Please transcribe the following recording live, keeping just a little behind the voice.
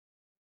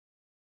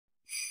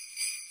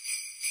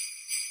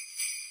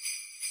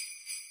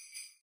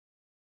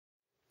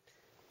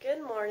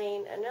Good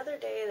morning. Another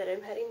day that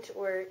I'm heading to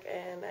work,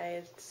 and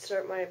I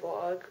start my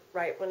vlog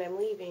right when I'm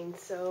leaving,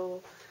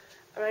 so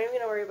I'm not even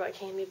going to worry about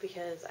candy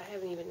because I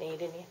haven't even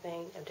ate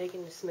anything. I'm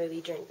taking a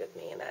smoothie drink with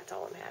me, and that's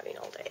all I'm having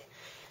all day.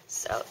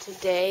 So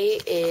today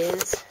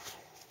is,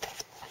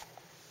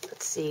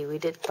 let's see, we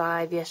did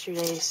 5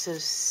 yesterday, so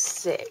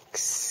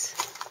 6.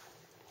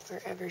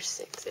 Wherever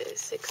 6 is.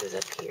 6 is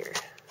up here.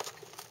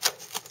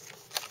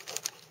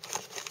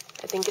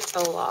 I think it's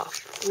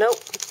Olaf. Nope.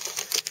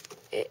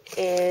 It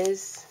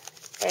is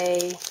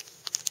a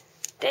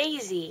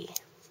daisy.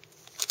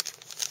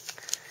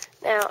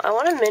 Now, I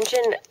want to mention,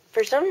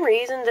 for some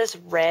reason, this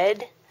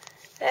red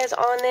that is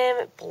on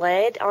them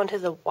bled onto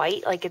the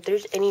white. Like, if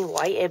there's any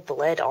white, it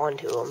bled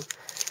onto them.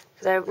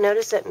 Because I've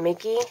noticed that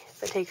Mickey, if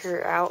I take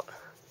her out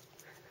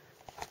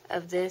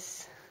of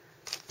this,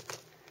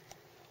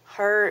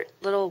 her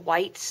little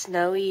white,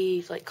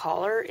 snowy, like,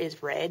 collar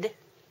is red.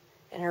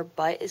 And her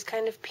butt is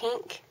kind of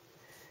pink.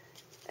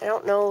 I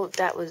don't know if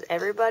that was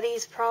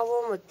everybody's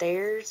problem with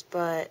theirs,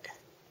 but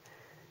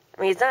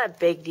I mean, it's not a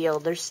big deal.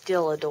 They're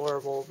still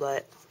adorable,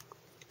 but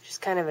it's just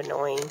kind of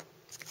annoying.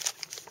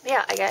 But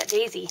yeah, I got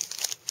Daisy.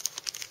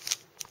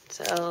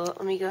 So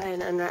let me go ahead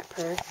and unwrap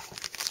her.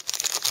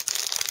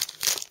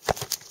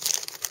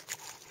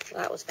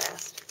 Well, that was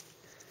fast.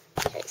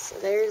 Okay, so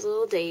there's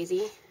little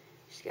Daisy.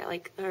 She's got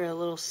like her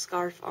little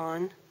scarf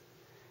on,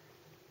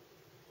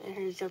 and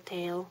her little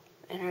tail,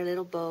 and her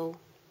little bow.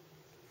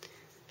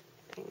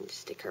 And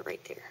just stick her right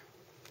there.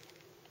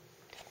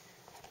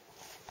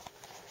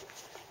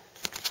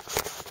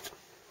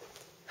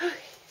 Okay,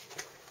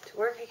 to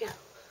work I go.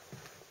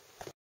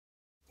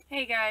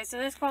 Hey guys, so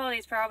this quality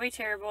is probably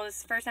terrible. This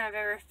is the first time I've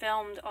ever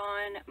filmed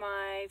on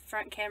my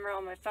front camera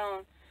on my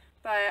phone.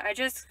 But I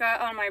just got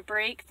on my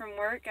break from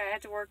work. I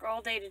had to work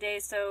all day today,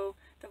 so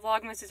the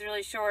Vlogmas is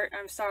really short.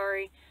 I'm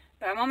sorry.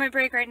 But I'm on my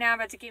break right now,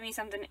 about to get me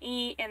something to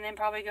eat, and then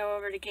probably go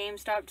over to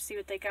GameStop to see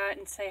what they got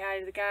and say hi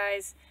to the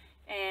guys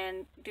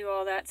and do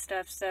all that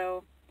stuff.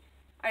 So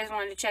I just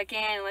wanted to check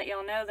in and let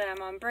y'all know that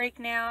I'm on break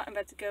now. I'm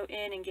about to go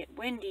in and get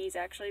Wendy's,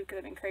 actually, because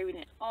I've been craving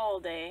it all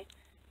day.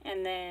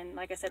 And then,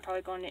 like I said,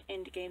 probably going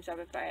into GameStop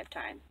if I have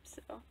time.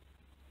 So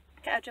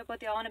catch up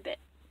with y'all in a bit.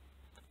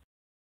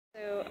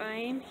 So I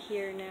am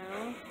here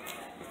now,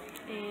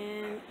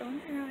 and I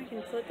wonder how I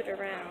can flip it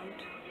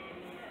around.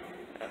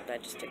 Oh,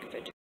 that just took a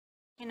picture.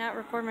 I cannot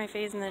record my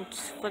face and then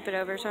just flip it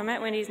over. So I'm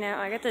at Wendy's now.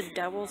 I got the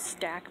double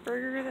stack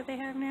burger that they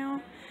have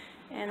now.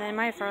 And then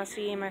my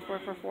Frosty and my 4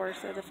 for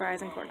 $4, so the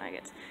fries and corn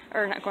nuggets.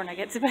 Or not corn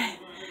nuggets, but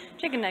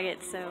chicken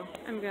nuggets. So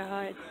I'm going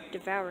to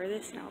devour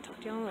this, and I'll talk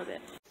to y'all in a little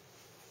bit.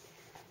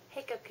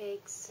 Hey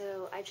Cupcakes,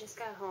 so I just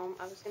got home.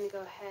 I was going to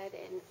go ahead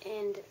and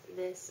end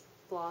this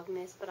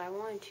Vlogmas, but I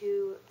wanted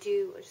to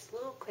do just a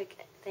little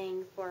quick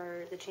thing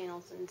for the channel,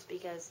 since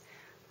because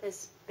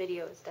this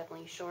video is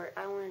definitely short.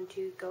 I wanted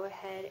to go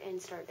ahead and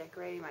start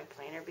decorating my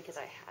planner because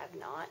I have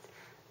not.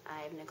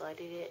 I've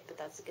neglected it, but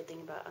that's the good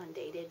thing about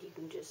Undated. You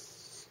can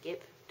just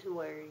skip to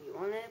where you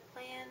want to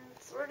plan.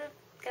 Sort of,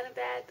 kind of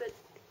bad, but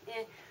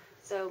eh.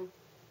 So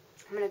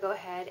I'm going to go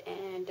ahead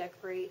and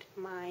decorate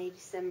my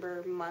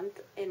December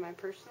month in my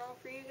personal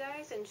for you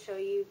guys and show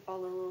you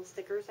all the little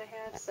stickers I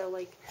have. So,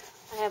 like,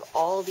 I have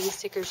all these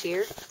stickers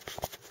here.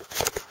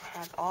 I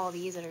have all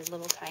these that are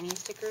little tiny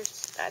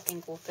stickers that I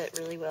think will fit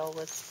really well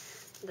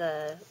with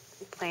the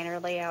planner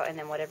layout, and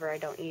then whatever I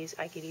don't use,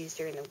 I could use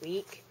during the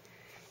week.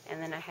 And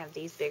then I have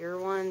these bigger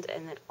ones,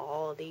 and then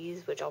all of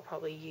these, which I'll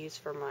probably use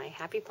for my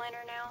happy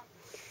planner now.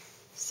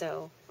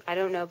 So I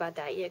don't know about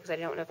that yet, because I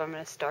don't know if I'm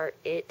going to start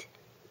it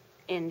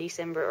in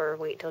December or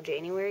wait till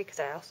January, because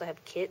I also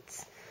have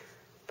kits.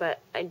 But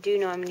I do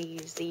know I'm going to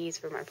use these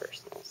for my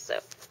personals. So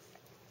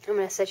I'm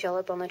going to set y'all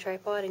up on the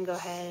tripod and go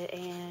ahead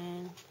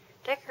and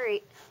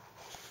decorate.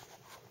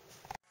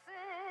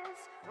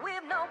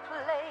 We've no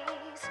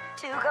place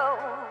to go.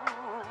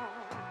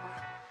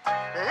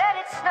 Let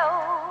it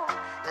snow,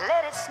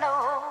 let it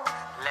snow,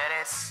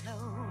 let it snow.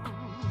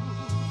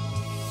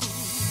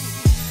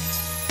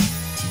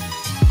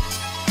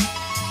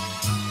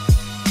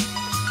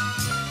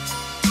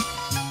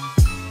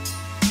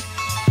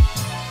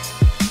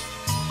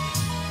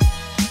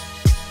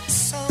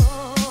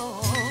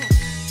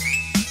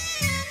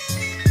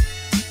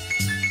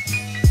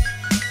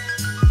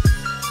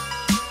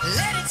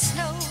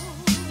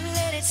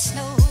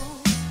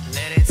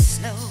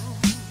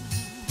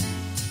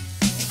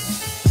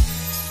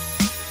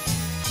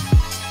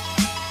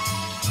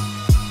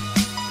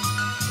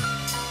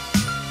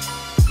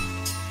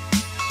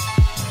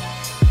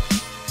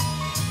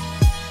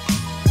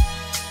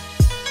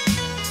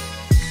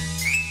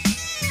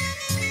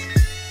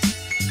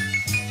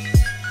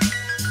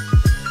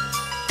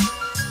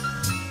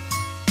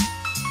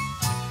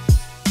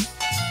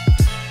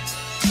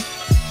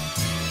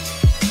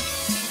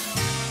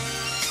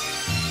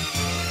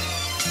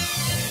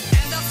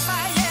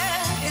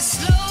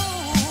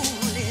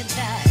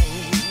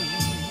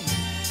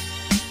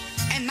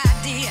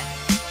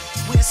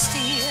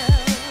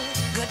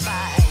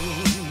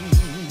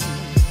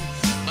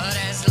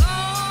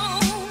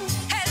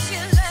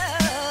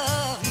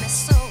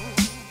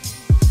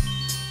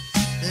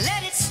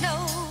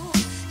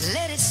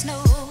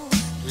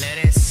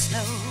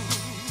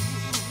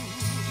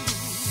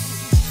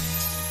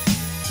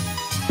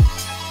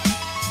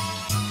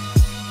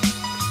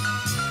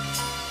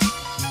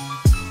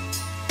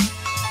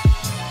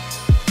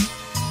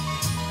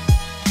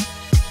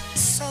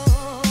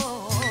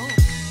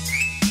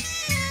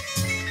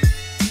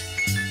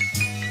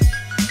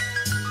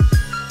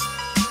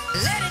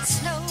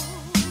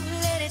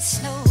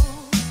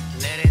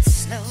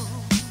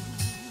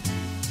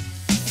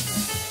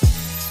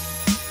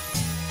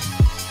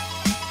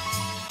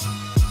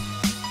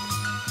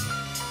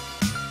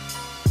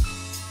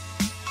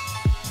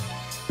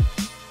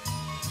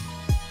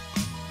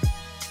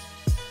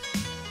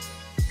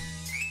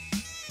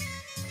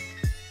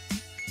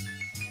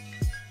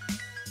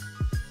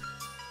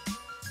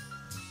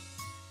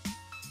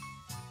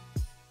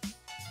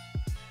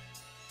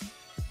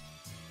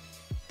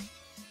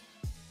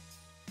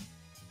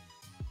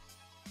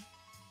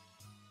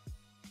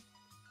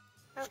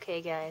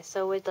 Okay guys,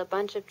 so with a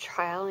bunch of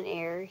trial and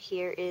error,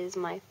 here is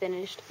my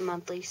finished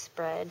monthly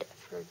spread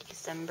for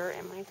December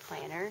in my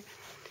planner.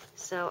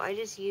 So I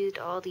just used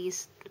all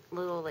these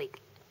little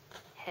like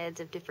heads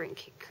of different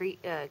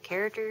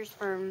characters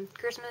from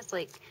Christmas,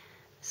 like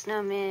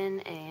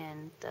snowman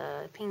and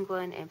the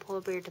penguin and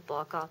polar bear, to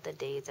block off the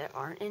days that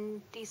aren't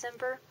in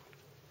December.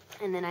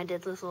 And then I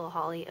did this little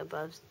holly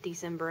above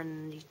December,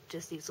 and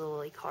just these little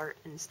like heart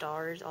and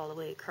stars all the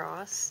way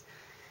across.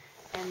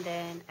 And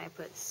then I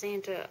put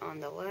Santa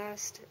on the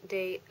last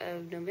day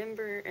of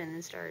November and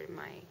then started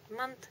my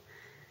month.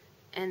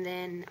 And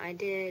then I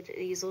did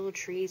these little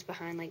trees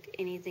behind like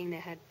anything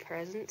that had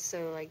presents.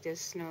 So like this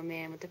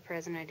snowman with the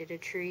present, I did a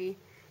tree.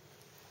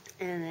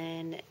 And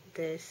then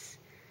this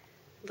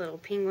little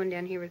penguin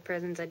down here with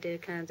presents, I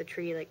did kind of the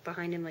tree like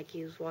behind him, like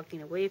he was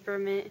walking away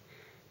from it.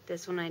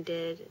 This one I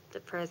did the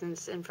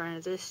presents in front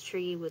of this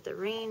tree with the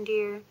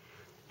reindeer.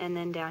 And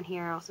then down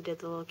here I also did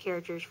the little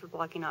characters for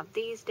blocking off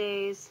these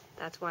days.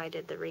 That's why I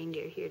did the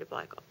reindeer here, to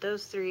block off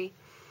those three.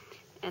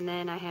 And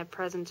then I have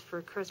presents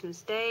for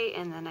Christmas Day,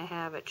 and then I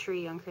have a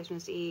tree on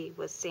Christmas Eve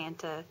with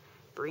Santa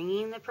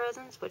bringing the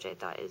presents, which I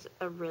thought is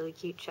a really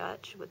cute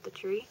touch with the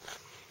tree.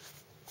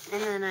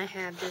 And then I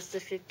have just the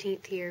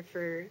 15th here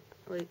for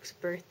Luke's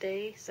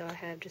birthday, so I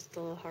have just a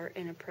little heart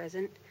and a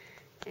present.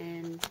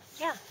 And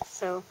yeah,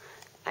 so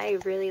I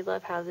really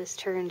love how this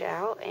turned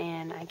out,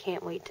 and I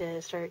can't wait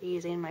to start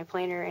using my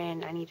planner,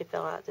 and I need to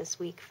fill out this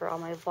week for all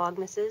my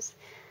Vlogmases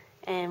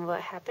and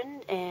what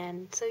happened.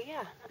 And so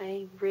yeah,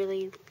 I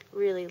really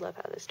love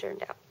how this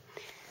turned out.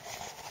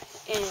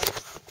 And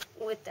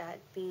with that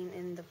being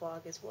in the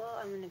vlog as well,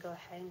 I'm going to go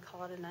ahead and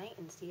call it a night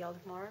and see y'all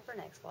tomorrow for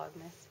next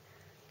Vlogmas.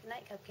 Good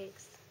night,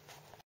 cupcakes.